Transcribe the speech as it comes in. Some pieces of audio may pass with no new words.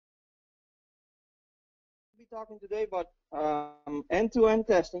be talking today about end-to-end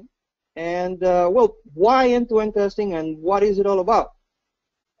testing, and well, why end-to-end testing, and what is it all about?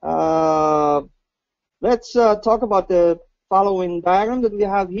 Let's talk about the following diagram that we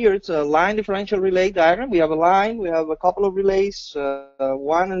have here. It's a line differential relay diagram. We have a line, we have a couple of relays,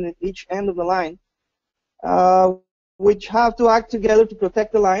 one on each end of the line, which have to act together to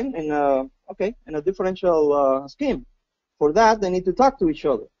protect the line in a differential scheme. For that, they need to talk to each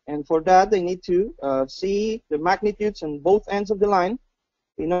other, and for that, they need to see the magnitudes on both ends of the line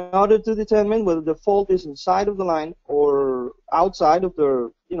in order to determine whether the fault is inside of the line or outside of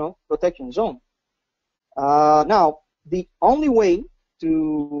the protection zone. Now, the only way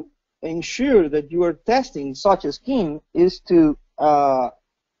to ensure that you are testing such a scheme is to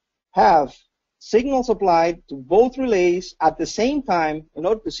have signals applied to both relays at the same time in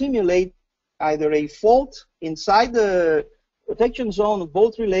order to simulate either a fault inside the protection zone of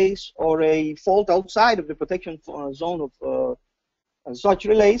both relays or a fault outside of the protection zone of such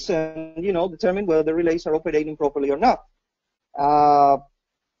relays, and determine whether the relays are operating properly or not.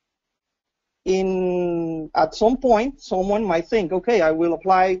 At some point, someone might think, okay, I will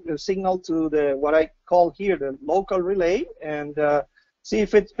apply the signal to the what I call here the local relay and see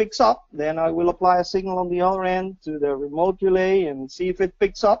if it picks up. Then I will apply a signal on the other end to the remote relay and see if it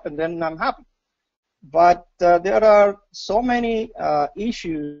picks up, and then I'm happy. But there are so many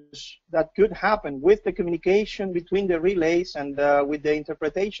issues that could happen with the communication between the relays and with the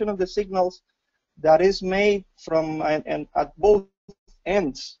interpretation of the signals that is made from and at both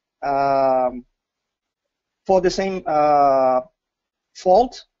ends for the same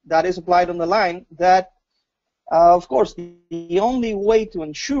fault that is applied on the line, that of course the only way to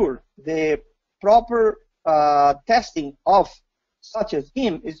ensure the proper testing of such a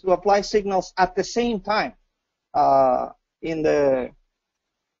scheme is to apply signals at the same time on the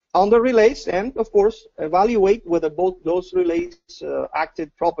relays, and of course evaluate whether both those relays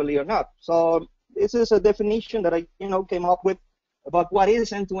acted properly or not. So this is a definition that I came up with about what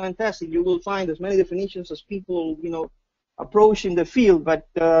is end-to-end testing. You will find as many definitions as people approach in the field, but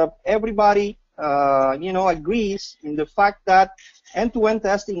everybody agrees in the fact that end-to-end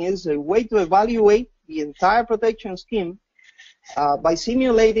testing is a way to evaluate the entire protection scheme by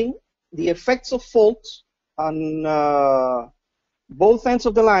simulating the effects of faults on both ends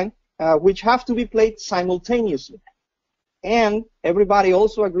of the line, which have to be played simultaneously. And everybody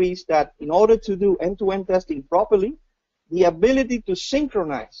also agrees that in order to do end-to-end testing properly, the ability to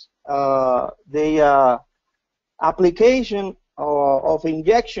synchronize the application of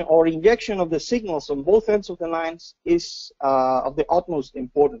injection of the signals on both ends of the lines is of the utmost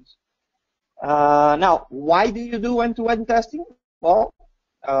importance. Now, why do you do end-to-end testing? Well,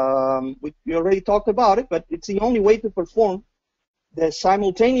 we already talked about it, but it's the only way to perform the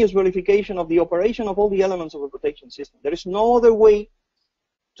simultaneous verification of the operation of all the elements of a protection system. There is no other way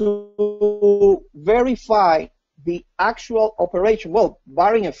to verify the actual operation, well,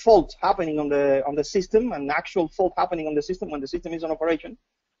 barring a fault happening on the system, an actual fault happening on the system when the system is on operation.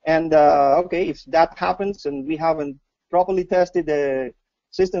 And okay, if that happens and we haven't properly tested the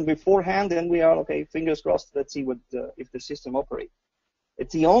system beforehand, then we are okay, fingers crossed, let's see what if the system operates.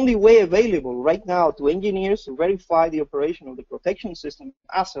 It's the only way available right now to engineers to verify the operation of the protection system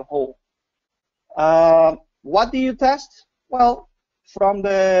as a whole. What do you test? Well, from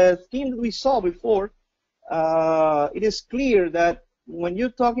the scheme that we saw before, it is clear that when you're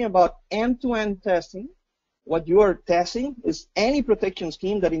talking about end-to-end testing, what you are testing is any protection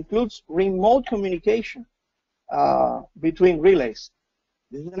scheme that includes remote communication between relays.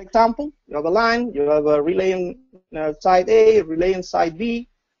 This is an example. You have a line, you have a relay on side A, a relay on side B.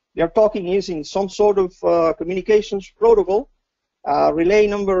 They are talking using some sort of communications protocol. Relay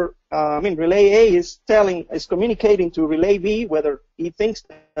A is communicating to relay B whether he thinks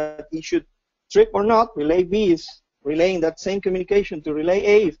that he should trip or not. Relay B is relaying that same communication to relay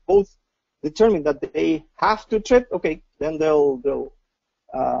A. If both determine that they have to trip, okay, then they'll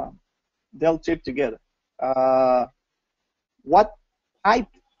trip together. What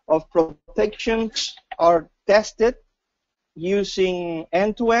type of protections are tested using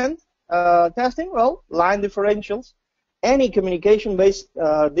end-to-end testing? Well, line differentials, any communication-based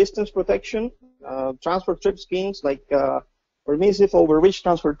distance protection, transfer trip schemes like permissive over reach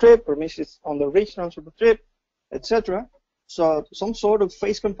transfer trip, permissive on the reach transfer trip, etc. So some sort of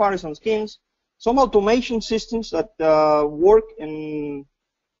phase comparison schemes, some automation systems that work in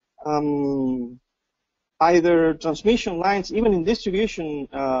either transmission lines, even in distribution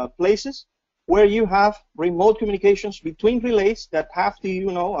places, where you have remote communications between relays that have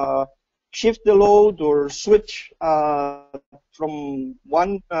to, shift the load or switch from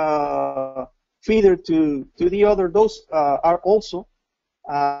one feeder to the other. Those are also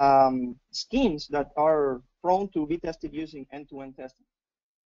schemes that are prone to be tested using end-to-end testing.